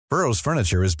Burrow's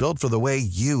furniture is built for the way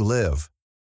you live.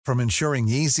 From ensuring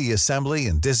easy assembly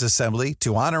and disassembly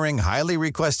to honoring highly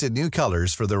requested new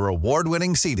colors for their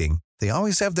award-winning seating, they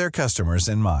always have their customers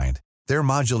in mind. Their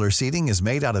modular seating is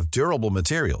made out of durable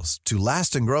materials to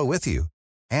last and grow with you.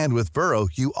 And with Burrow,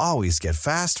 you always get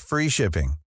fast, free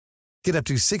shipping. Get up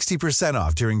to 60%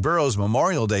 off during Burrow's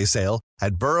Memorial Day sale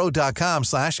at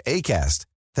burrow.com/ACAST.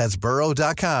 That's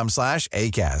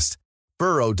burrow.com/ACAST.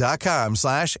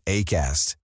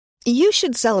 burrow.com/ACAST. You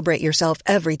should celebrate yourself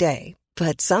every day,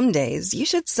 but some days you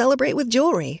should celebrate with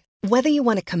jewelry. Whether you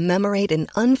want to commemorate an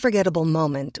unforgettable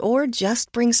moment or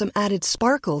just bring some added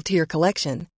sparkle to your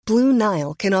collection, Blue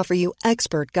Nile can offer you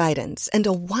expert guidance and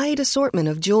a wide assortment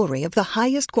of jewelry of the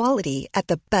highest quality at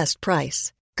the best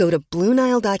price. Go to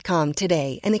BlueNile.com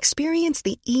today and experience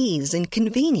the ease and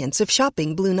convenience of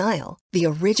shopping Blue Nile, the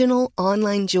original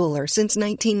online jeweler since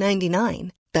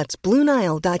 1999. That's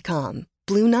BlueNile.com.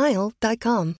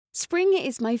 BlueNile.com. Spring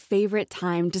is my favorite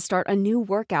time to start a new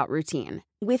workout routine.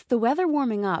 With the weather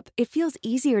warming up, it feels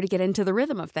easier to get into the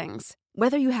rhythm of things.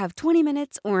 Whether you have 20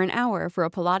 minutes or an hour for a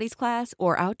Pilates class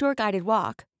or outdoor guided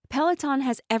walk, Peloton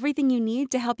has everything you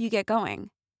need to help you get going.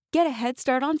 Get a head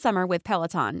start on summer with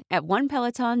Peloton at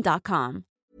onepeloton.com.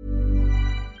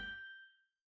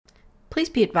 Please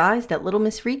be advised that Little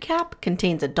Miss Recap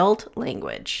contains adult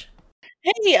language.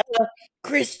 Hey,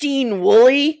 Christine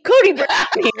Woolley, Cody Brown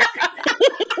here.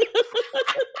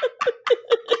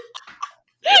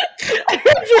 I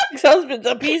heard your ex-husband's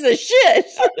a piece of shit.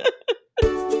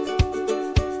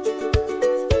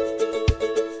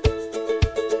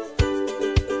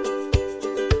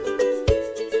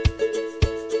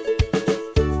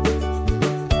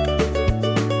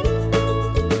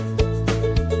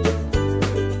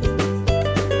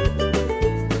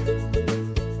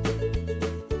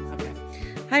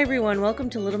 Hi everyone, welcome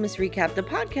to Little Miss Recap, the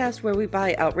podcast where we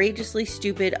buy outrageously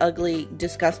stupid, ugly,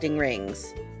 disgusting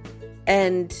rings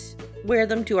and wear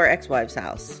them to our ex-wife's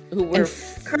house, who we're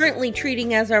currently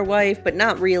treating as our wife, but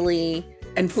not really,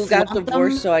 and who got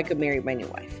divorced so I could marry my new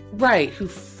wife. Right, who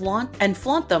flaunt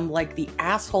them like the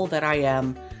asshole that I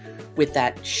am, with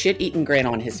that shit-eating grin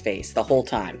on his face the whole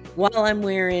time. While I'm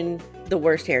wearing the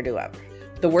worst hairdo ever.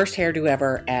 The worst hairdo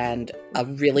ever and a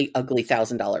really ugly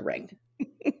 $1,000 ring.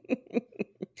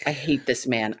 I hate this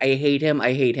man. I hate him.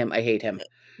 I hate him. I hate him.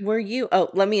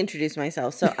 Let me introduce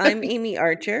myself. So I'm Amy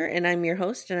Archer, and I'm your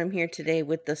host, and I'm here today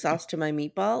with the sauce to my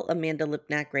meatball, Amanda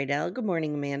Lipnack-Radell. Good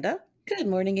morning, Amanda. Good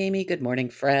morning, Amy. Good morning,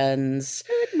 friends.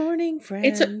 Good morning,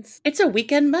 friends. It's a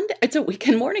weekend Monday. It's a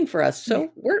weekend morning for us.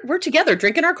 So we're together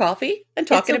drinking our coffee and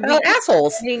talking about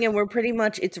assholes. And we're pretty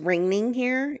much, it's raining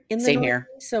here in the Same north, here.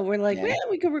 So we're like, man,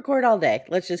 we could record all day.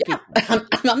 Let's just keep.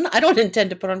 I don't intend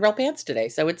to put on real pants today,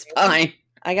 so it's fine.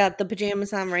 I got the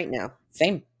pajamas on right now.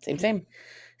 Same.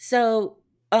 So,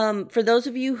 for those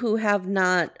of you who have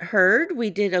not heard, we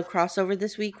did a crossover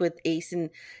this week with Ace and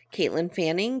Caitlin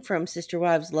Fanning from Sister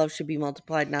Wives Love Should Be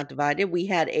Multiplied, Not Divided. We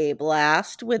had a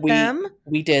blast with them.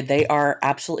 We did. They are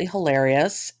absolutely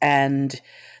hilarious and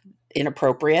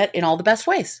inappropriate in all the best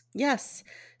ways. Yes.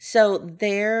 So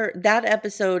that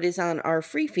episode is on our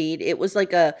free feed. It was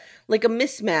like a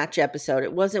mismatch episode.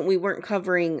 We weren't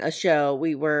covering a show.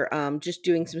 We were just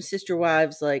doing some Sister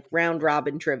Wives like round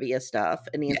robin trivia stuff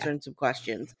and answering some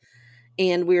questions.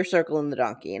 And we were circling the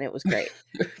donkey, and it was great.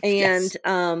 Yes.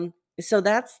 And so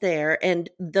that's there.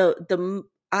 And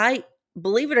I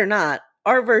believe it or not,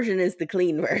 our version is the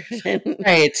clean version.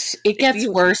 Right. It gets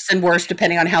worse and worse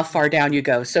depending on how far down you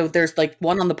go. So there's like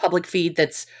one on the public feed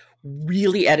that's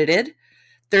really edited.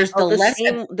 There's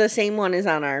the same one is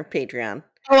on our Patreon.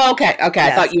 Oh, okay.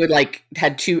 Yes. I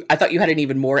thought you had an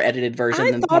even more edited version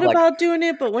than the public. I thought about doing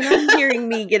it, but when I'm hearing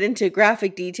me get into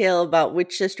graphic detail about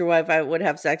which sister wife I would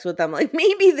have sex with, I'm like,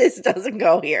 maybe this doesn't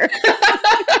go here.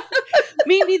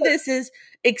 Maybe this is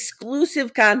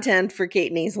exclusive content for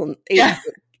Kate Naslin. Yeah.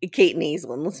 Kate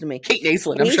Naslin, listen to me. Kate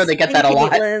Naslin. I'm sure they get that a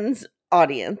lot. Caitlin's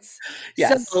audience.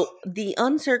 Yes. So the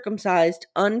uncircumcised,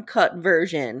 uncut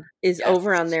version is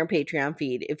over on their Patreon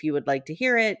feed. If you would like to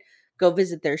hear it, go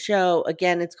visit their show.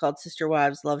 Again, it's called Sister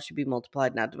Wives Love Should Be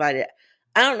Multiplied, Not Divided.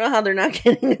 I don't know how they're not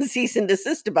getting a cease and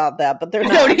desist about that, but they're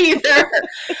not. I don't either.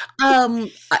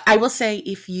 I will say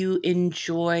if you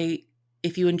enjoyed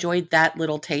that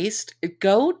little taste,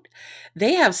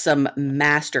 they have some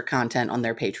master content on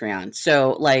their Patreon.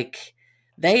 So like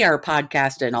they are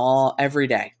podcasting every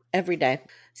day. Every day.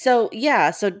 So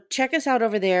so check us out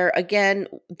over there. Again,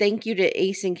 thank you to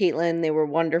Ace and Caitlin. They were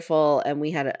wonderful, and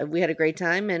we had a great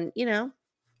time. And we'll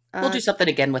do something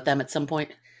again with them at some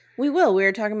point. We will. We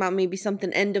were talking about maybe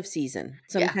something end of season,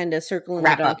 some kind of circling the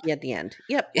Wrap up. donkey at the end.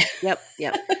 Yep.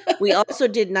 We also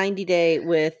did 90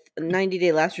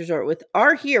 Day Last Resort with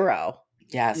our hero,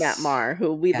 Yes. Matt Marr,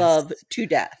 who we love to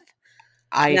death.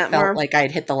 I Matt felt Marr, like I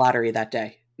had hit the lottery that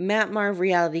day. Matt Marr of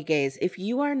Reality Gaze. If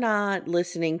you are not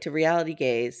listening to Reality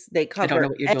Gaze, they I don't know cover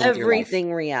what you're doing with your life.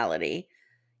 everything reality.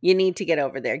 You need to get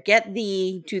over there. Get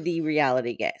thee to the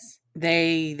Reality Gaze.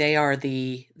 They are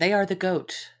the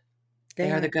goat. They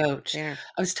are the goat. They are.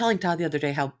 I was telling Todd the other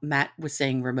day how Matt was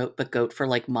saying remote but goat for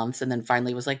like months, and then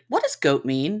finally was like, "What does goat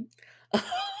mean?"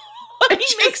 And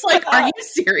Jake's like, "Are you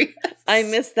serious?" I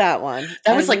missed that one.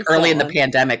 That was like early in the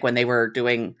pandemic when they were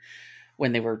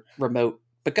remote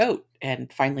but goat,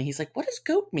 and finally he's like, "What does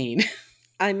goat mean?"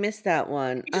 I missed that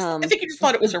one. I think he just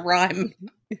thought it was a rhyme.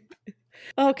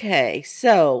 Okay,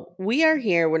 so we are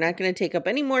here. We're not going to take up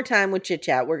any more time with chit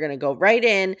chat. We're going to go right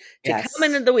in to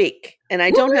comment of the week. And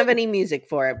I don't have any music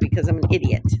for it because I'm an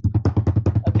idiot.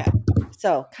 Okay,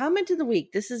 so comment of the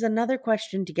week. This is another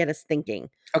question to get us thinking.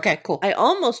 Okay, cool. I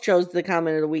almost chose the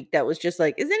comment of the week that was just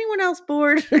like, is anyone else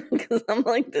bored? Because I'm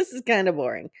like, this is kind of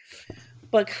boring.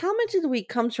 But comment of the week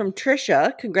comes from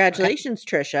Trisha. Congratulations,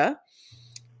 Trisha.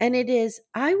 And it is,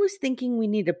 I was thinking we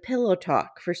need a pillow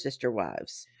talk for Sister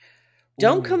Wives.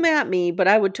 Don't come at me, but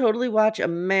I would totally watch a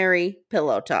merry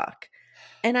pillow talk.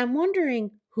 And I'm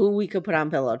wondering who we could put on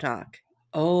pillow talk.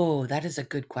 Oh, that is a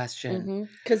good question.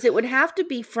 Because it would have to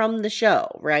be from the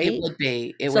show, right? It would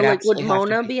be. Would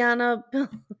Mona be on a pillow?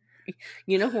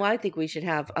 You know who I think we should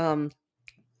have?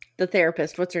 The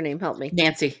therapist. What's her name? Help me.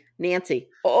 Nancy.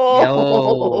 Oh.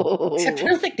 No. Except I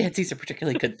don't think Nancy's a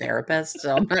particularly good therapist,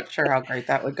 so I'm not sure how great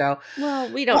that would go.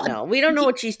 Well, we don't know. We don't know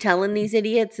what she's telling these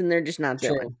idiots, and they're just not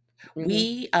doing.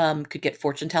 We could get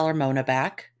fortune teller Mona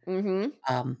back.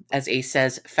 As Ace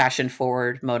says, fashion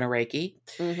forward Mona Reiki.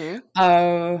 We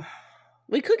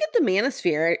could get the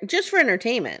Manosphere just for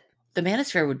entertainment. The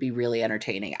Manosphere would be really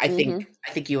entertaining. I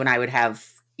think you and I would have,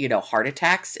 heart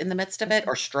attacks in the midst of it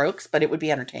or strokes, but it would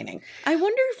be entertaining. I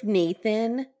wonder if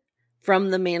Nathan from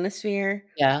the Manosphere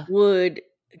would,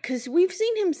 because we've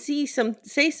seen him say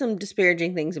some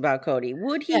disparaging things about Cody.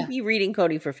 Would he be reading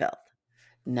Cody for filth?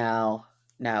 No,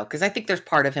 because I think there's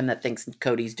part of him that thinks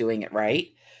Cody's doing it right.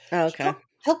 Oh, okay.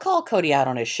 He'll call Cody out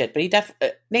on his shit, but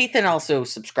Nathan also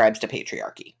subscribes to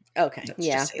patriarchy. Okay.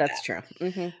 That's true.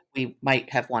 We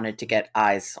might have wanted to get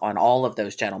eyes on all of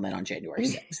those gentlemen on January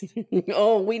 6th.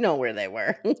 Oh, we know where they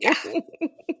were. Yeah.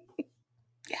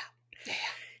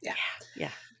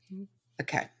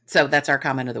 Okay. So that's our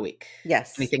comment of the week.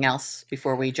 Yes. Anything else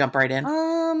before we jump right in?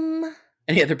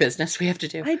 Any other business we have to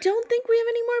do? I don't think we have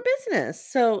any more business.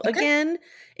 So again,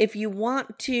 if you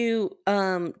want to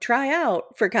try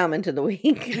out for comment of the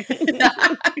week,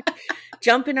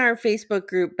 jump in our Facebook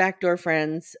group, Backdoor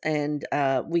Friends, and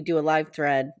we do a live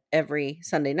thread every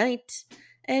Sunday night.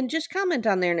 And just comment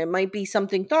on there, and it might be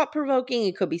something thought-provoking.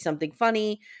 It could be something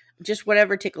funny. Just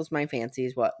whatever tickles my fancy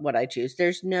is what I choose.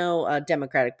 There's no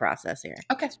democratic process here.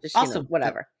 Okay, it's just, awesome.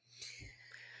 Whatever.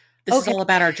 This is all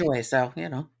about our joy, so,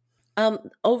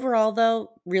 Overall,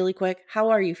 though, really quick, how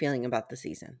are you feeling about the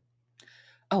season?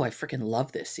 Oh, I freaking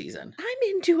love this season. I'm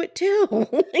into it too.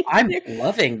 I'm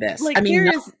loving this.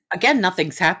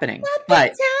 Nothing's happening. Nothing's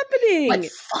happening. But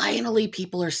finally,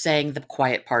 people are saying the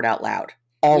quiet part out loud.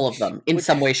 All of them, in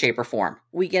some way, shape, or form.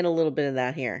 We get a little bit of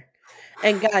that here.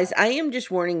 And guys, I am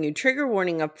just warning you, trigger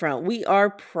warning up front. We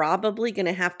are probably going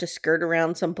to have to skirt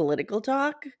around some political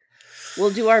talk.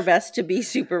 We'll do our best to be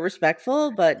super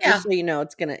respectful, but just so you know,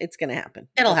 it's gonna happen.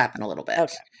 It'll happen a little bit.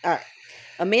 Okay. All right.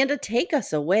 Amanda, take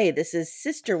us away. This is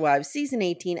Sister Wives, season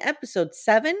 18, episode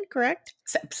 7, correct?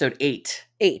 It's episode 8.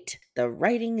 8. The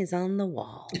writing is on the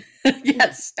wall.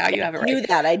 Yes, now you have it right. I knew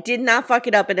that. I did not fuck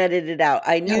it up and edit it out.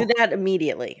 I knew that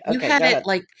immediately. Okay, you had it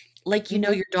like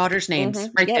your daughter's names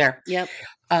there. Yep.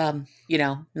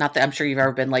 Not that I'm sure you've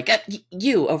ever been like,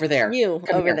 you over there. You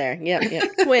Come over here. there.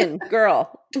 Yep. Twin,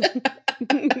 girl.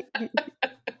 Which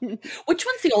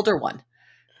one's the older one?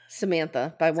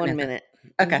 Samantha, by 1 minute.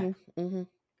 Okay.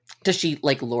 Does she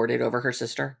lord it over her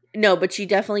sister? No, but she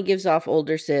definitely gives off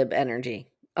older sib energy.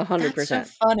 100%. That's so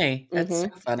funny. That's so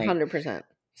funny. 100%.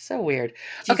 So weird.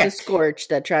 She's a scorch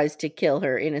that tries to kill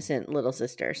her innocent little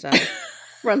sister. So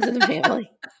runs in the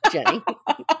family. Jenny.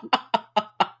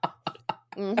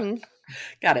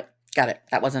 Got it.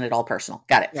 That wasn't at all personal.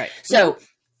 Got it. Right. So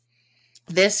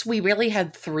we really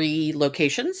had 3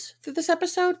 locations through this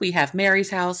episode. We have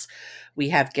Mary's house, we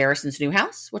have Garrison's new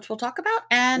house, which we'll talk about,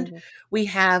 and we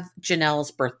have Janelle's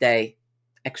birthday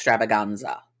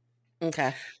extravaganza.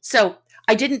 Okay. So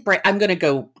I'm going to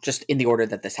go just in the order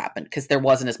that this happened because there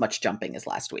wasn't as much jumping as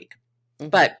last week.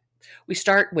 But we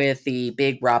start with the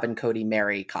big Robin, Cody,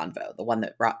 Mary convo, the one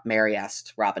that Mary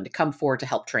asked Robin to come for to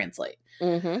help translate.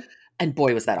 Mm-hmm. And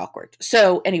boy, was that awkward.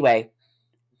 So anyway,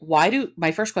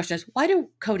 my first question is, why do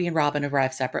Cody and Robin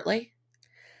arrive separately?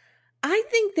 I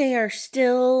think they are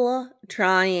still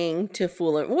trying to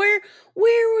fool her. Where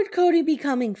would Cody be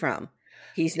coming from?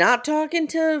 He's not talking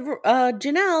to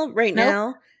Janelle right Nope.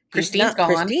 now. Christine's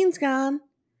gone. Christine's gone.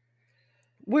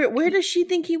 Where does she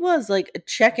think he was? Like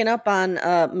checking up on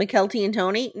McKelty and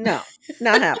Tony? No,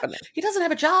 not happening. He doesn't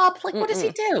have a job. Like, what does he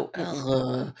do?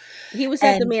 He was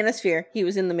at the Manosphere. He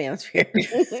was in the Manosphere.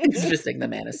 He's visiting the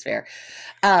Manosphere.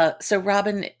 So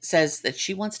Robin says that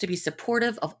she wants to be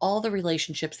supportive of all the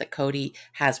relationships that Cody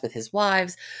has with his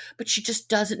wives, but she just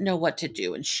doesn't know what to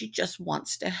do, and she just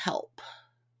wants to help.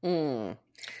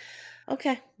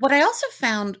 Okay. What I also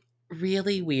found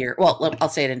really weird, well, I'll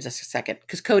say it in just a second,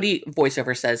 because Cody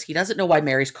voiceover says he doesn't know why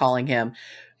Mary's calling him,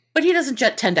 but he doesn't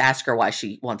tend to ask her why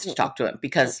she wants to talk to him,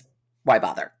 because why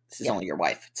bother? This is only your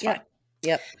wife. It's fine.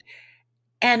 Yep.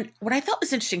 And what I thought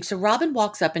was interesting, so Robin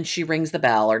walks up and she rings the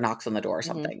bell or knocks on the door or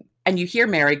something, and you hear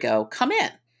Mary go, come in.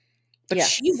 But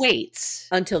she waits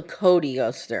until Cody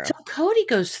goes through.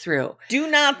 Do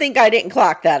not think I didn't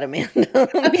clock that, Amanda.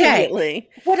 Okay.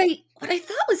 What I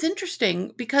thought was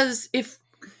interesting, because if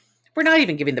we're not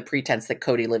even giving the pretense that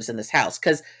Cody lives in this house,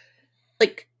 because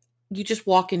like you just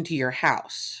walk into your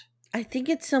house. I think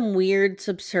it's some weird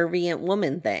subservient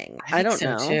woman thing. I don't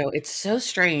know. Too. It's so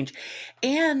strange.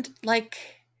 And like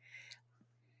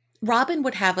Robin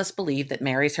would have us believe that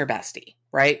Mary's her bestie,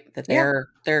 right? That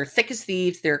they're thick as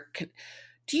thieves.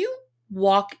 Do you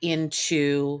walk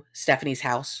into Stephanie's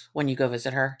house when you go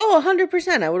visit her? Oh,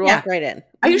 100%. I would walk right in.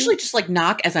 I usually just like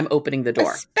knock as I'm opening the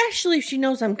door. Especially if she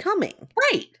knows I'm coming.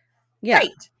 Right. Yeah.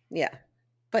 Right. Yeah.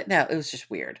 But no, it was just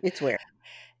weird. It's weird.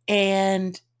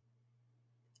 And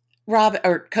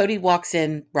Cody walks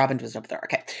in. Robin doesn't open the door.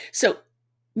 Okay. So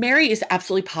Mary is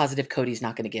absolutely positive Cody's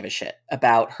not going to give a shit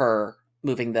about her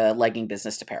moving the legging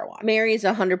business to Parowan. Mary is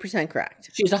 100%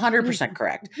 correct. She's 100%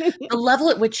 correct. The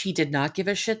level at which he did not give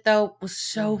a shit, though, was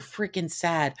so freaking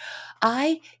sad.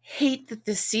 I hate that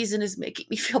this season is making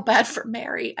me feel bad for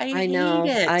Mary. I know.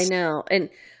 Hate it. I know. And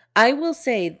I will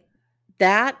say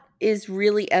that is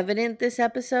really evident this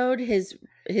episode. His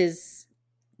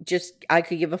just, I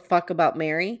could give a fuck about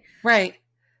Mary. Right.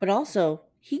 But also,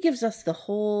 he gives us the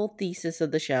whole thesis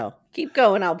of the show. Keep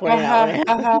going, I'll point it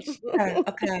out.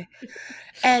 Okay.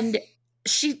 And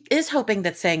she is hoping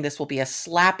that saying this will be a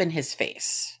slap in his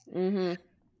face. Mm-hmm.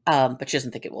 But she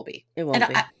doesn't think it will be. It won't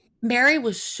be. Mary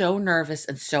was so nervous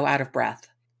and so out of breath.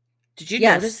 Did you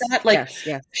notice that? Like,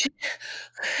 yes.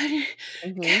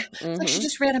 Like she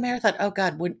just ran a marathon. Oh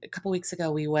God! A couple weeks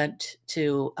ago, we went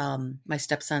to my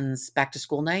stepson's back to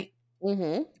school night,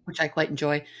 which I quite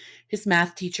enjoy. His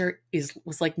math teacher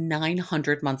was like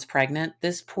 900 months pregnant.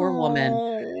 This poor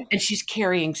woman, and she's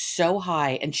carrying so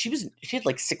high, and she had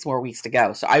like 6 more weeks to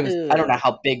go. So I don't know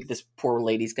how big this poor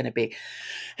lady's going to be.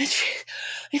 And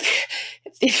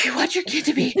if you want your kid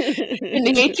to be in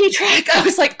the 8K track, I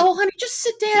was like, oh, honey, just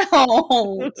sit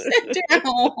down. Sit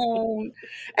down.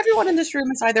 Everyone in this room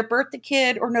has either birthed a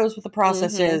kid or knows what the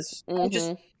process is.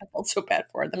 I felt so bad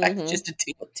for her. The fact that she just had to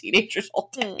deal with teenagers all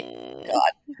day.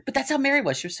 God. But that's how Mary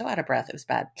was. She was so out of breath. It was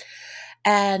bad.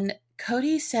 And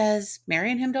Cody says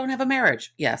Mary and him don't have a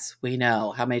marriage. Yes, we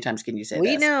know. How many times can you say this?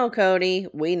 We know, Cody.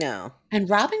 We know. And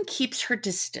Robin keeps her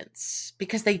distance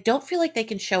because they don't feel like they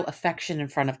can show affection in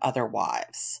front of other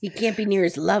wives. He can't be near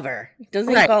his lover.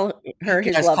 Doesn't he call her his lover?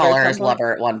 He does call her his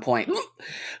lover at one point.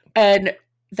 And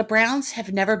the Browns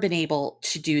have never been able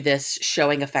to do this,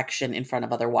 showing affection in front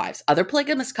of other wives. Other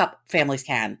polygamous families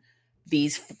can.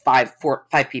 These five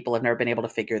people have never been able to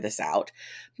figure this out.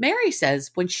 Mary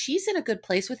says when she's in a good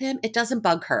place with him, it doesn't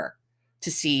bug her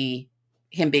to see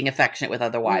him being affectionate with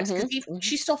other wives because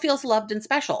she still feels loved and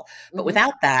special. But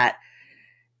without that,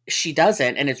 she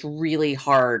doesn't. And it's really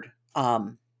hard.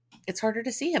 It's harder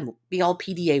to see him be all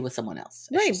PDA with someone else.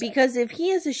 Right. Because if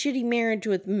he has a shitty marriage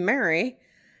with Mary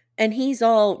and he's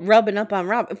all rubbing up on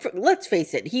Robin, let's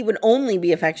face it, he would only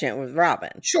be affectionate with Robin.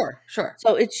 Sure.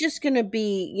 So it's just going to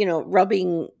be,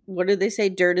 rubbing, what do they say,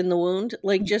 dirt in the wound?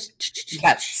 Like just.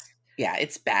 Yeah,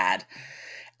 it's bad.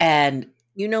 And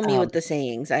you know me with the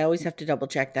sayings. I always have to double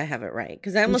check that I have it right.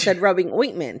 Because I almost said rubbing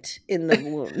ointment in the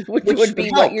wound, which would be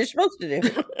what you're supposed to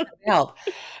do. Help.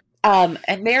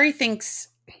 And Mary thinks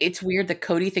it's weird that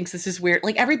Cody thinks this is weird.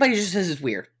 Like everybody just says it's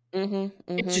weird.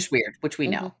 It's just weird, which we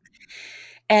know.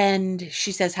 And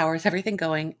she says, how is everything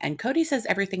going? And Cody says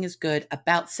everything is good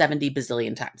about 70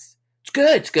 bazillion times.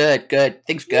 It's good.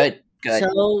 Things good.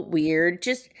 So weird.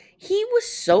 Just, He was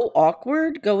so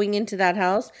awkward going into that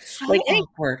house. So Like, hey,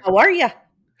 awkward. how are you?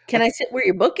 Can I sit where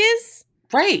your book is?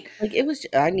 Right. Like, it was,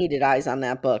 I needed eyes on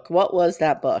that book. What was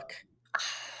that book?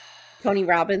 Tony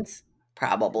Robbins?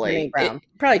 Probably. Brene Brown.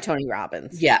 Probably Tony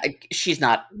Robbins. Yeah, she's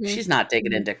not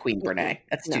digging Mhm. into Queen Brene.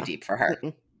 That's too No. deep for her.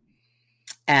 Mm-mm.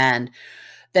 And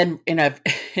then in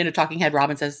a talking head,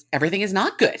 Robin says, everything is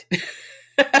not good.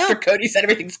 After Cody said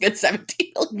everything's good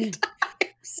 17 million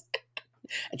times.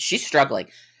 And she's struggling.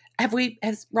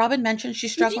 Has Robin mentioned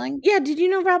she's struggling? Did you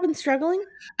know Robin's struggling?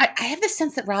 I have the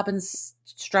sense that Robin's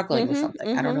struggling with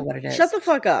something. I don't know what it is. Shut the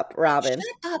fuck up, Robin.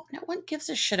 Shut up. No one gives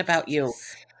a shit about you.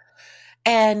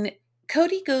 And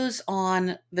Cody goes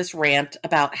on this rant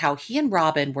about how he and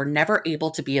Robin were never able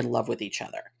to be in love with each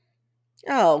other.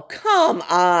 Oh, come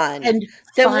on. And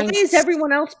then why is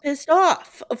everyone else pissed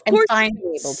off? Of course, find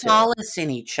solace in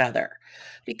each other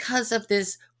because of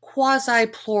this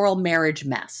quasi-plural marriage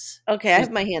mess. Okay, I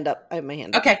have my hand up.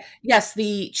 Okay. Yes,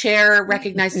 the chair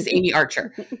recognizes Amy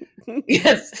Archer.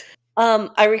 Yes.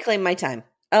 I reclaim my time.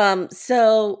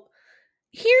 So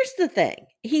here's the thing.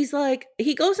 He's like,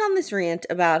 he goes on this rant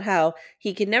about how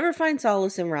he can never find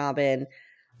solace in Robin.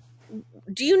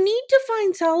 Do you need to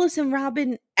find solace in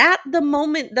Robin at the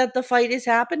moment that the fight is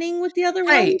happening with the other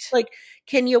one? Like,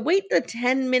 can you wait the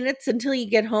 10 minutes until you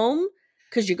get home?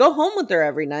 Because you go home with her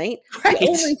every night. Right. You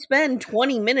only spend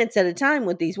 20 minutes at a time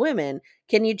with these women.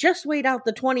 Can you just wait out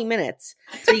the 20 minutes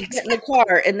so you get in the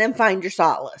car and then find your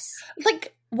solace?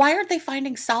 Like, why aren't they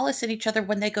finding solace in each other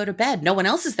when they go to bed? No one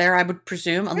else is there, I would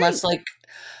presume, unless, like,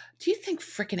 do you think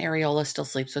frickin' Areola still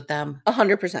sleeps with them?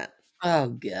 100%. Oh,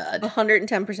 God.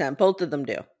 110%. Both of them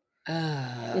do.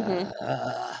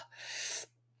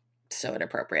 So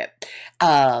inappropriate.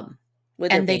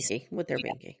 With their binky. With their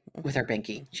binky. With her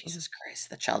binky. Jesus Christ.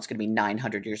 The child's going to be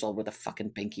 900 years old with a fucking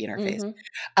binky in her face.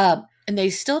 And they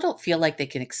still don't feel like they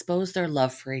can expose their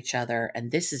love for each other.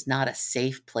 And this is not a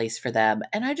safe place for them.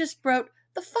 And I just wrote,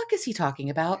 the fuck is he talking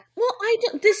about? Well, I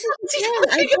don't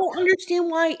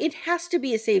understand why it has to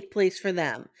be a safe place for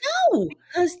them. No.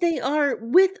 Because they are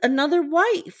with another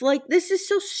wife. Like, this is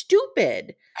so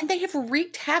stupid. And they have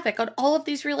wreaked havoc on all of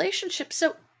these relationships.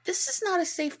 So this is not a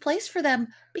safe place for them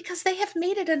because they have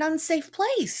made it an unsafe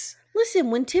place.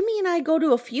 Listen, when Timmy and I go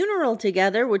to a funeral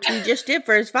together, which we just did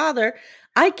for his father,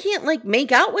 I can't, like,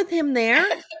 make out with him there.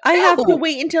 I have to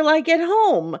wait until I get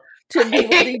home to be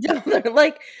with each other.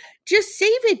 Like, just save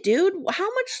it, dude. How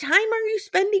much time are you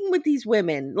spending with these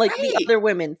women? Like, the other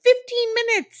women? 15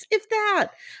 minutes, if that.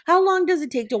 How long does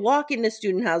it take to walk into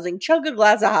student housing, chug a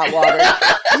glass of hot water,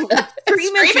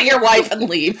 scream at your wife and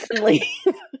leave?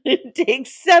 It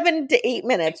takes 7 to 8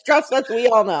 minutes. Trust us, we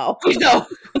all know. We know.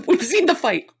 We've seen the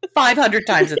fight 500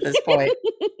 times at this point.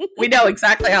 We know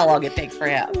exactly how long it takes for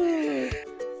him.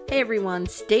 Hey everyone,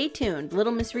 stay tuned.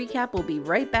 Little Miss Recap will be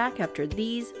right back after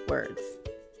these words.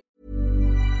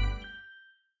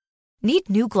 Need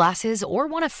new glasses or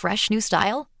want a fresh new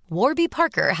style? Warby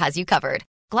Parker has you covered.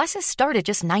 Glasses start at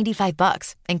just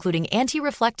 $95, including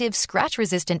anti-reflective,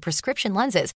 scratch-resistant prescription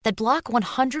lenses that block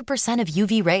 100% of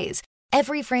UV rays.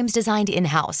 Every frame's designed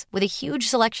in-house with a huge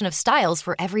selection of styles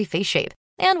for every face shape.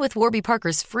 And with Warby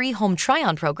Parker's free home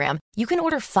try-on program, you can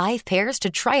order 5 pairs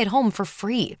to try at home for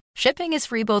free. Shipping is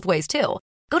free both ways, too.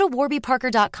 Go to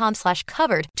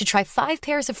warbyparker.com/covered to try 5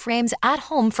 pairs of frames at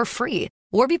home for free.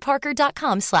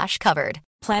 warbyparker.com/covered.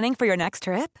 Planning for your next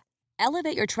trip?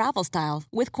 Elevate your travel style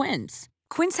with Quince.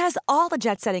 Quince has all the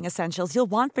jet-setting essentials you'll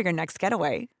want for your next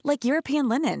getaway, like European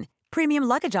linen, premium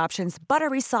luggage options,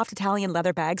 buttery soft Italian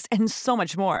leather bags, and so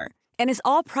much more. And is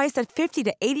all priced at 50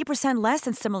 to 80% less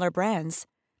than similar brands.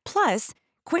 Plus,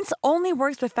 Quince only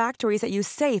works with factories that use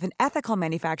safe and ethical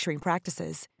manufacturing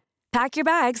practices. Pack your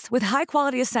bags with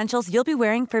high-quality essentials you'll be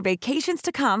wearing for vacations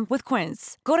to come with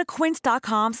Quince. Go to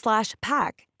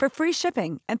quince.com/pack for free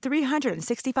shipping and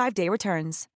 365-day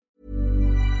returns.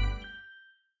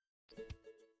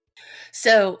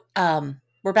 So,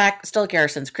 we're back still at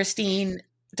Garrison's. Christine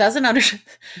doesn't understand.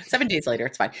 7 days later,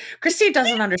 it's fine. Christine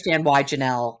doesn't understand why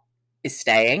Janelle is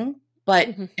staying, but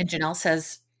and Janelle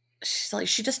says she's like,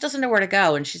 she just doesn't know where to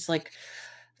go, and she's like,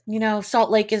 you know, Salt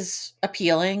Lake is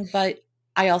appealing, but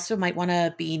I also might want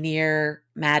to be near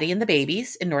Maddie and the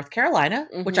babies in North Carolina,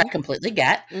 which I completely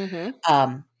get.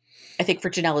 I think for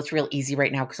Janelle, it's real easy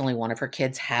right now because only one of her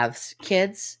kids has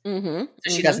kids, so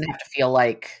she doesn't have to feel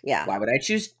like, why would I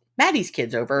choose Maddie's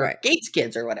kids over Gates'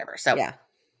 kids or whatever? So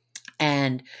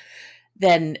and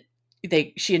then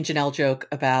she and Janelle joke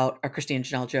about, or Christine and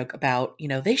Janelle joke about, you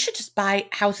know, they should just buy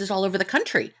houses all over the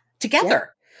country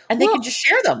together and they can just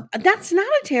share them. That's not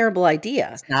a terrible idea.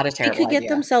 It's not a terrible They could get idea.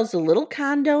 themselves a little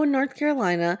condo in North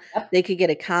Carolina. Yep. They could get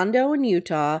a condo in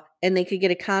Utah, and they could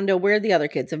get a condo. Where are the other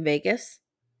kids? In Vegas?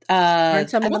 I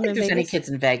some of don't them think in there's any Vegas? kids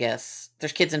in Vegas.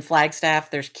 There's kids in Flagstaff.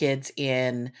 There's kids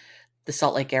in the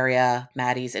Salt Lake area.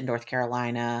 Maddie's in North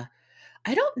Carolina.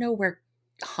 I don't know where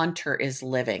Hunter is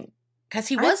living because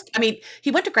he went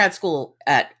to grad school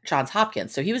at Johns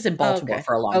Hopkins. So he was in Baltimore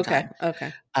for a long time.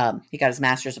 Okay. He got his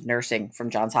master's of nursing from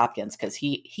Johns Hopkins because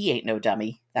he ain't no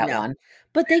dummy, that one.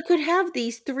 But they could have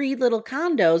these 3 little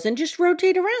condos and just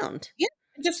rotate around. Yeah,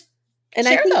 just And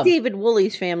share I think them. David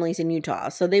Woolley's family's in Utah,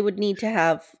 so they would need to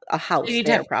have a house They need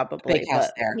to there have probably. big house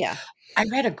but there. Yeah. I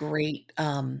read a great,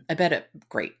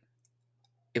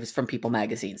 it was from People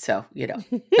magazine, so,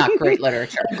 not great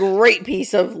literature. Great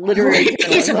piece of literary Great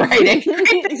piece of writing.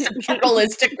 Great piece of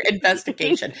journalistic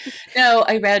investigation. No,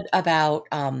 I read about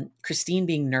Christine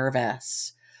being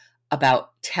nervous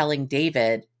about telling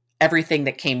David everything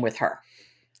that came with her.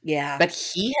 Yeah. But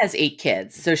he has 8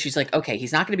 kids. So she's like, okay,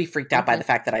 he's not going to be freaked out by the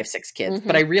fact that I have 6 kids,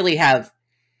 but I really have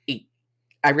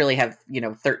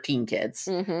 13 kids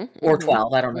or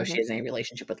 12. I don't know if she has any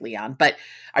relationship with Leon, but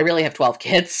I really have 12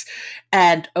 kids.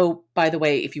 And oh, by the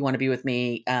way, if you want to be with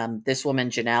me, this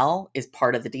woman, Janelle, is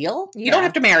part of the deal. You don't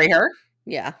have to marry her.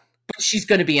 Yeah. But she's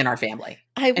going to be in our family.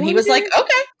 And he was like,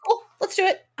 okay, cool. Let's do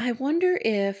it. I wonder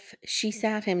if she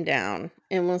sat him down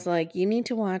and was like, you need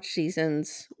to watch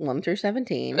seasons 1 through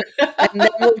 17 and then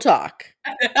we'll talk.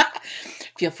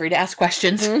 Feel free to ask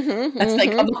questions as they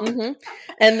come up.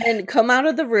 And then come out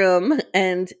of the room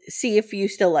and see if you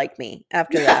still like me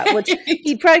after that. Which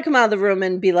he'd probably come out of the room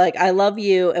and be like, I love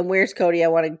you. And where's Cody? I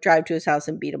want to drive to his house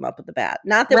and beat him up with the bat.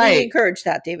 Not that we encourage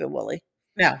that, David Woolley.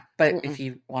 No, but if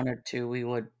you wanted to, we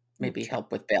would maybe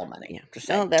help with bail money. Yeah.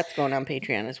 Oh, that's going on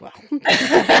Patreon as well.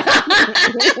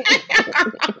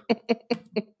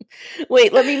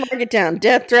 Wait, let me mark it down.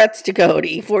 Death threats to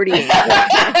Cody, 48.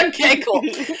 Okay, cool.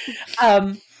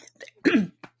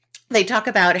 They talk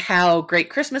about how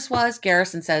great Christmas was.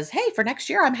 Garrison says, hey, for next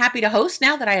year, I'm happy to host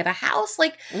now that I have a house.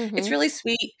 Like, it's really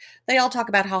sweet. They all talk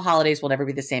about how holidays will never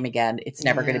be the same again. It's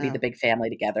never going to be the big family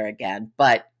together again.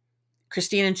 But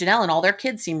Christine and Janelle and all their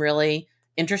kids seem really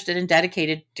interested and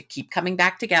dedicated to keep coming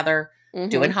back together,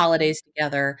 doing holidays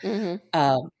together.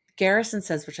 Garrison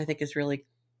says, which I think is really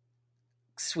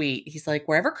sweet. He's like,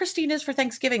 wherever Christine is for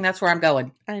Thanksgiving, that's where I'm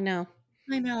going. I know.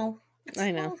 That's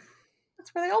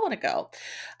where they all want to go.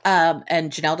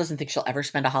 And Janelle doesn't think she'll ever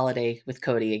spend a holiday with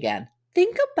Cody again.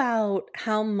 Think about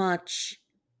how much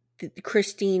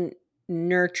Christine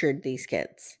nurtured these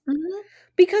kids.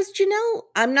 Because Janelle,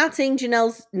 I'm not saying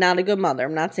Janelle's not a good mother.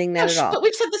 I'm not saying that at all. But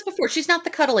we've said this before. She's not the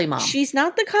cuddly mom. She's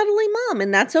not the cuddly mom,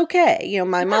 and that's okay.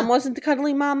 My mom wasn't the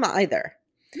cuddly mom either.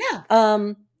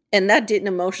 Yeah. And that didn't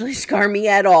emotionally scar me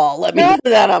at all. Let me put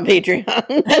that on Patreon.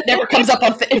 That never comes up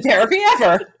on therapy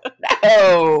ever.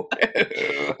 No.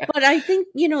 But I think,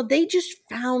 they just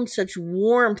found such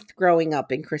warmth growing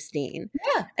up in Christine.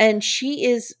 Yeah. And she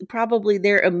is probably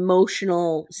their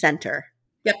emotional center.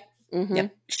 Yep.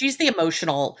 Yep. She's the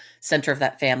emotional center of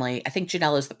that family. I think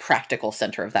Janelle is the practical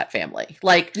center of that family.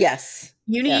 Like, yes.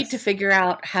 You need to figure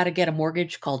out how to get a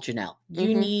mortgage, call Janelle.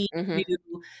 You need to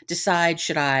decide,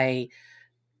 should I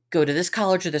go to this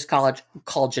college or this college,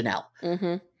 call Janelle.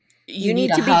 You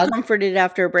need to be comforted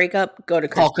after a breakup, go to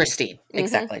Christine. Call Christine.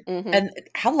 Exactly. And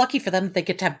how lucky for them that they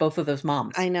get to have both of those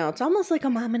moms. I know. It's almost like a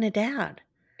mom and a dad.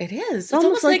 It is. It's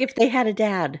almost like if they had a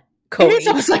dad. Cody. It is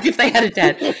almost like if they had a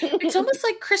dad. It's almost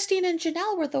like Christine and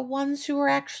Janelle were the ones who were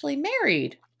actually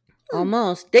married.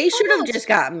 Almost. They should have just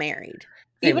gotten married.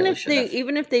 Even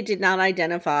if they did not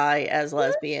identify as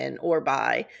lesbian or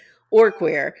bi or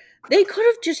queer, they could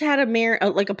have just had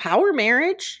a power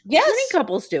marriage. Yes. Many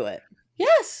couples do it.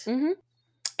 Yes.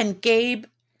 And Gabe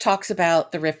talks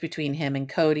about the rift between him and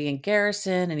Cody and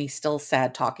Garrison, and he's still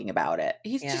sad talking about it.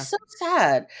 He's just so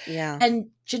sad. Yeah.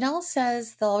 And Janelle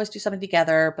says they'll always do something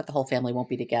together, but the whole family won't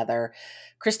be together.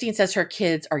 Christine says her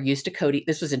kids are used to Cody.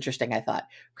 This was interesting, I thought.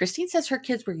 Christine says her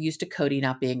kids were used to Cody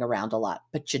not being around a lot,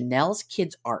 but Janelle's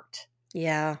kids aren't.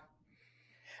 Yeah.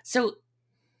 So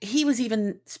he was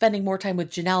even spending more time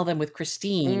with Janelle than with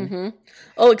Christine.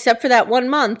 Oh, except for that 1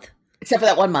 month. Except for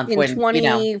that 1 month in when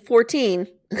 2014.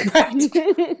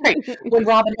 Right. When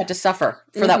Robin had to suffer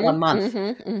for that 1 month.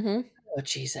 Oh,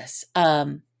 Jesus.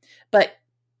 But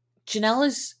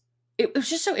Janelle it was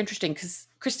just so interesting because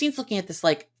Christine's looking at this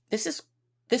like, this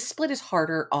split is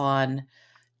harder on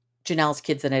Janelle's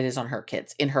kids than it is on her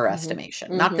kids, in her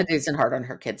estimation. Not that it isn't hard on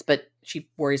her kids, but she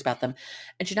worries about them.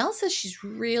 And Janelle says she's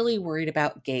really worried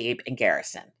about Gabe and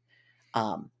Garrison.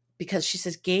 because she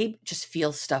says Gabe just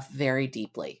feels stuff very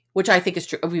deeply, which I think is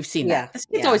true. We've seen Yeah, that. This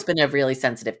kid's yeah. always been a really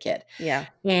sensitive kid. Yeah.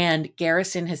 And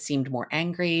Garrison has seemed more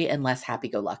angry and less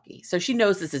happy-go-lucky. So she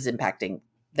knows this is impacting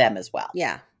them as well.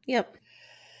 Yeah. Yep.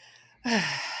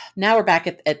 Now we're back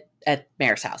at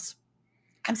Mare's house.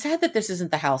 I'm sad that this isn't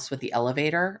the house with the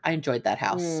elevator. I enjoyed that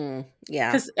house.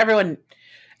 Yeah. Because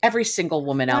every single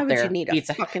woman Why out would there you need a needs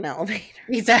fucking elevator?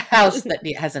 needs a house that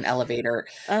has an elevator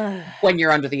when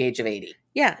you're under the age of 80.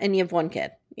 Yeah, and you have one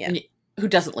kid. Yeah. Who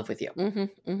doesn't live with you.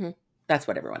 Mm-hmm, mm-hmm. That's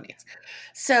what everyone needs.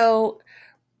 So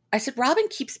I said, Robin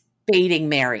keeps baiting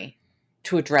Mary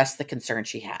to address the concern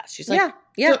she has. She's like,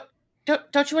 yeah.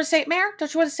 Don't you want to say it, Mare?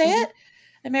 Don't you want to say it?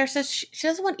 And Mare says she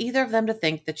doesn't want either of them to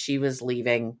think that she was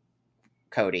leaving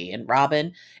Cody. And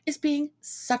Robin is being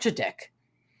such a dick.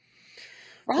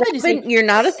 Robin is you're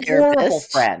not a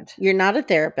therapist. Friend. You're not a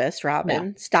therapist, Robin.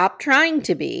 No. Stop trying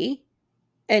to be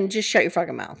and just shut your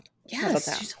fucking mouth.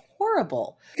 Yes, she's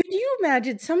horrible. Could you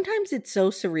imagine? Sometimes it's so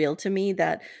surreal to me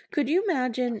that could you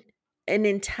imagine an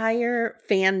entire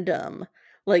fandom,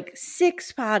 like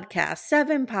 6 podcasts,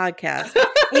 7 podcasts,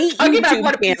 8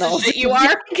 YouTube channels, you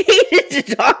are dedicated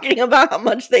to talking about how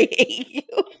much they hate you.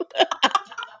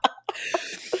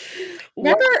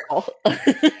 Remember,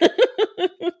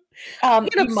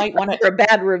 you might want for a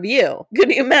bad review. Could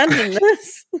you imagine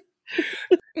this?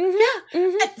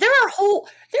 There are whole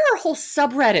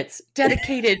subreddits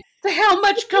dedicated to how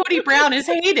much Cody Brown is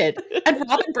hated and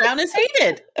Robin Brown is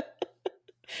hated.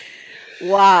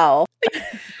 Wow.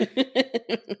 Do you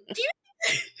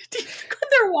think when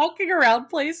they're walking around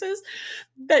places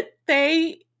that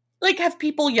they like have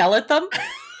people yell at them?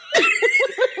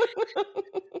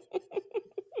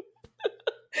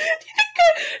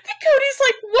 Cody's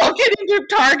like walking into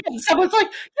Target and someone's like,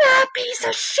 "You're a piece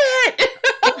of shit."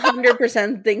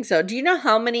 100% think so. Do you know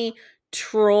how many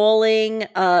trolling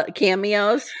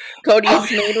cameos Cody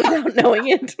has made without knowing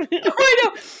it? I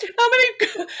know.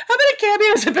 How many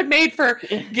cameos have been made for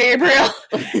Gabriel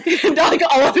and like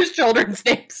all of his children's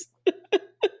names?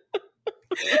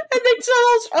 And they tell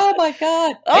us, oh my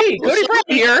God. Hey, Cody Brown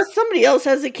here. Somebody else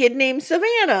has a kid named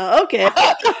Savannah. Okay.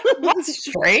 That's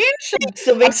strange.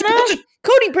 Savannah,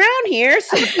 Cody Brown here.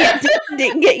 So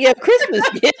didn't get you a Christmas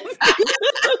gift.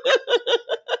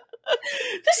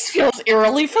 This feels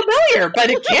eerily familiar, but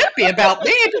it can't be about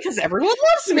me because everyone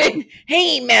loves me.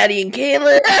 Hey, Maddie and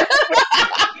Caleb.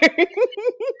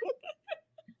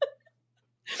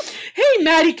 Hey,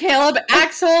 Maddie, Caleb,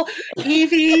 Axel,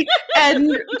 Evie, and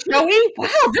Joey. Wow,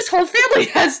 this whole family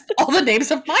has all the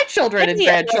names of my children and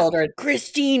grandchildren.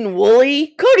 Christine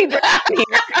Woolley, Cody Brown here.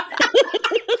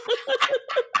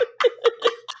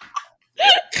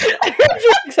 I heard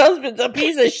your ex-husband's a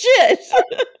piece of shit.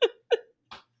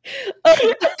 Oh,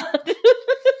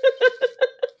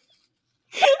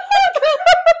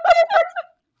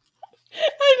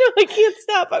 I know, I can't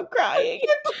stop. I'm crying.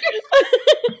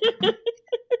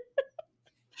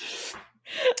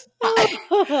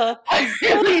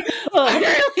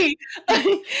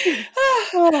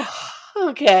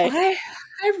 Okay.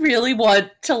 I really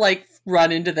want to like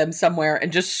run into them somewhere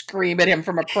and just scream at him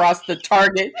from across the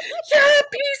Target. You're a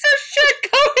piece of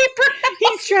shit, Cody Brown.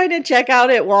 He's trying to check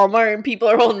out at Walmart and people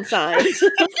are holding signs.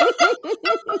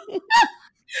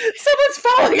 Someone's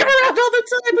following him around all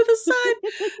the time with a sign.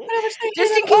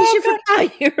 Just in case you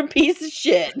forgot, you're a piece of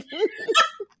shit.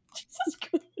 Jesus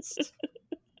Christ.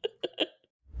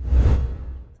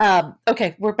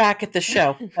 Okay, we're back at the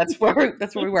show. That's where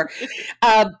we were.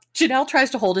 Janelle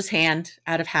tries to hold his hand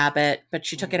out of habit, but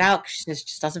she took it out. She says it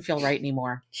just doesn't feel right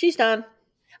anymore. She's done.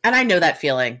 And I know that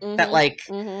feeling that like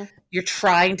you're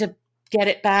trying to get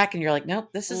it back and you're like, nope,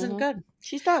 this isn't good.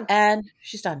 She's done. And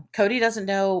she's done. Cody doesn't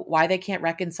know why they can't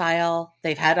reconcile.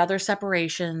 They've had other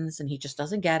separations and he just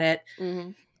doesn't get it.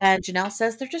 And Janelle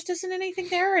says there just isn't anything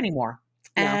there anymore.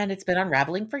 And it's been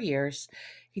unraveling for years.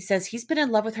 He says he's been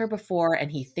in love with her before and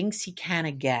he thinks he can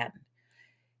again.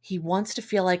 He wants to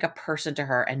feel like a person to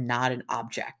her and not an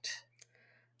object.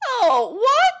 Oh,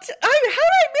 what? How did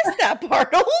I miss that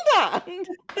part? Hold on.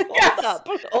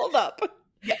 Hold up.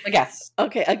 Yeah, I guess.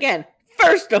 Okay, again,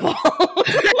 first of all.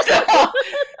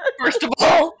 First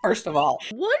of all.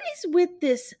 What is with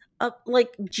this,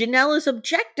 like, Janelle is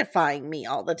objectifying me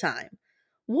all the time?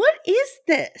 What is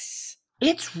this?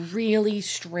 It's really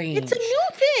strange. It's a new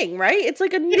thing, right? It's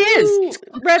like a new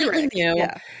rhetoric. New.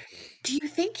 Yeah. Do you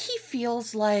think he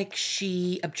feels like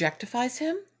she objectifies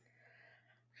him?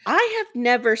 I have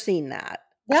never seen that.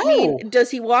 No. I mean,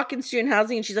 does he walk in student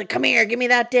housing and she's like, come here, give me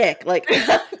that dick? Like,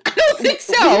 I don't think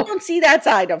so. I don't see that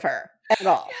side of her at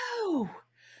all.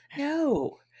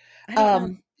 No. I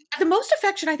don't know. The most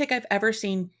affection I think I've ever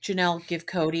seen Janelle give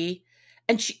Cody,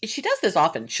 And she does this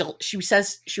often. She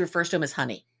says she refers to him as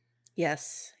honey.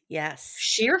 Yes.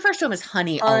 She refers to him as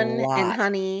honey a lot. And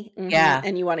honey. Mm-hmm. Yeah.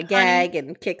 And you want to gag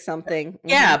and kick something. Mm-hmm.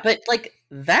 Yeah, but like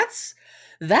that's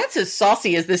as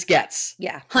saucy as this gets.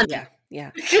 Yeah. Honey.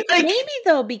 Yeah. Like, maybe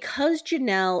though, because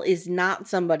Janelle is not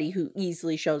somebody who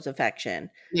easily shows affection.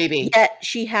 Maybe. Yet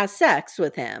she has sex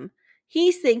with him.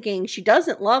 He's thinking she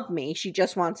doesn't love me. She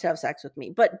just wants to have sex with me.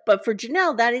 But for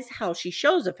Janelle, that is how she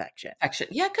shows affection.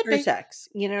 Yeah, could through be. sex.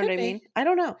 You know what I mean? I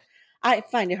don't know. I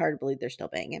find it hard to believe they're still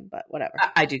banging, but whatever.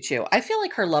 I do too. I feel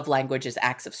like her love language is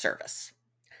acts of service.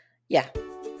 Yeah.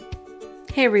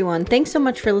 Hey everyone, thanks so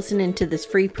much for listening to this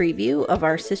free preview of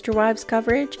our Sister Wives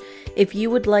coverage. If you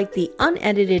would like the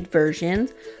unedited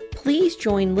versions, please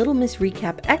join Little Miss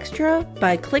Recap Extra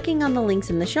by clicking on the links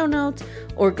in the show notes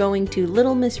or going to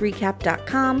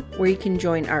littlemissrecap.com where you can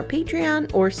join our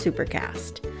Patreon or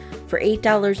Supercast. For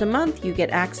 $8 a month, you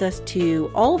get access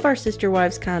to all of our Sister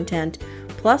Wives content,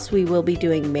 plus we will be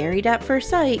doing Married at First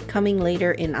Sight coming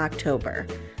later in October.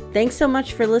 Thanks so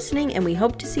much for listening, and we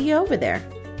hope to see you over there.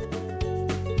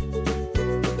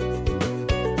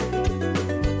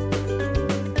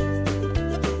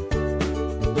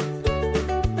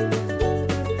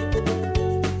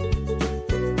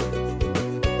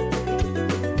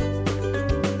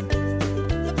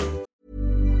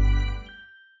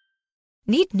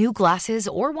 Need new glasses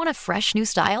or want a fresh new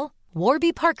style?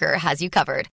 Warby Parker has you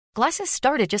covered. Glasses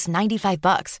start at just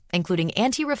 $95, including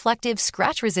anti-reflective,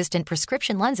 scratch-resistant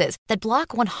prescription lenses that block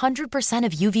 100%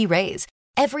 of UV rays.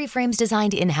 Every frame's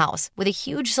designed in-house with a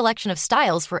huge selection of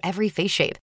styles for every face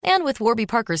shape. And with Warby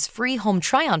Parker's free home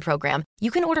try-on program,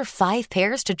 you can order 5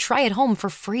 pairs to try at home for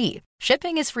free.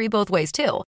 Shipping is free both ways,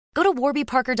 too. Go to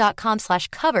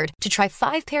warbyparker.com/covered to try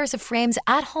 5 pairs of frames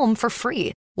at home for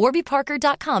free.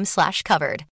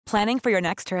 warbyparker.com/covered. Planning for your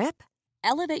next trip?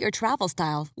 Elevate your travel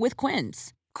style with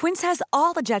Quince. Quince has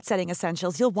all the jet-setting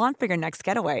essentials you'll want for your next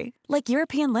getaway, like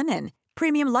European linen,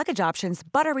 premium luggage options,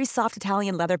 buttery soft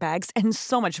Italian leather bags, and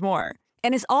so much more.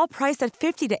 And is all priced at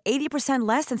 50 to 80%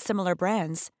 less than similar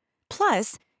brands.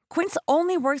 Plus, Quince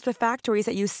only works with factories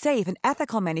that use safe and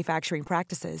ethical manufacturing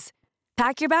practices.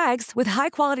 Pack your bags with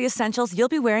high-quality essentials you'll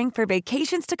be wearing for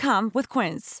vacations to come with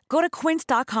Quince. Go to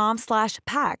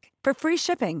quince.com/pack for free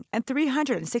shipping and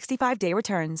 365-day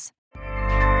returns.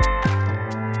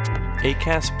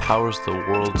 Acast powers the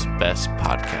world's best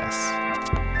podcasts.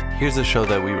 Here's a show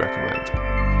that we recommend.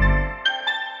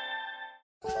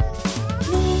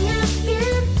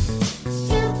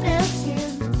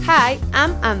 Hi,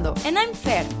 I'm Ando. And I'm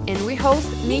Fer. And we host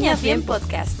Niñas Bien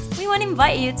Podcast. We want to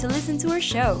invite you to listen to our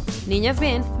show. Niñas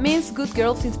Bien means good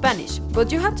girls in Spanish,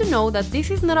 but you have to know that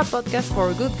this is not a podcast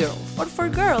for good girls. Or for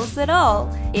girls at all.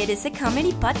 It is a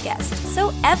comedy podcast,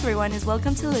 so everyone is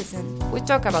welcome to listen. We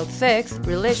talk about sex,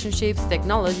 relationships,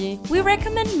 technology. We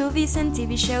recommend movies and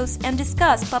TV shows and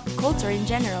discuss pop culture in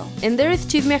general. And there is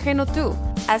Chisme Ajeno too.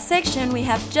 A section we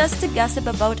have just to gossip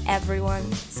about everyone.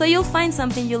 So you'll find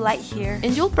something you like here.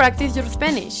 And you'll practice your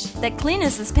Spanish. The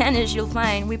cleanest Spanish you'll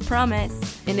find, we promise.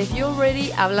 And if you already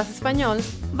hablas español,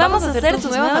 vamos a ser tus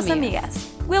nuevas amigas.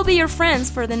 We'll be your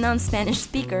friends for the non-Spanish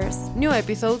speakers. New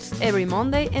episodes every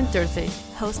Monday and Thursday.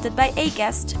 Hosted by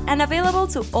Acast and available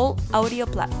to all audio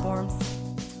platforms.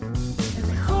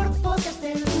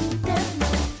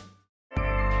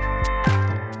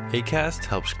 Acast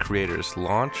helps creators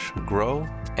launch, grow,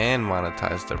 and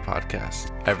monetize their podcasts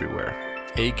everywhere.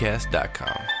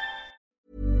 Acast.com.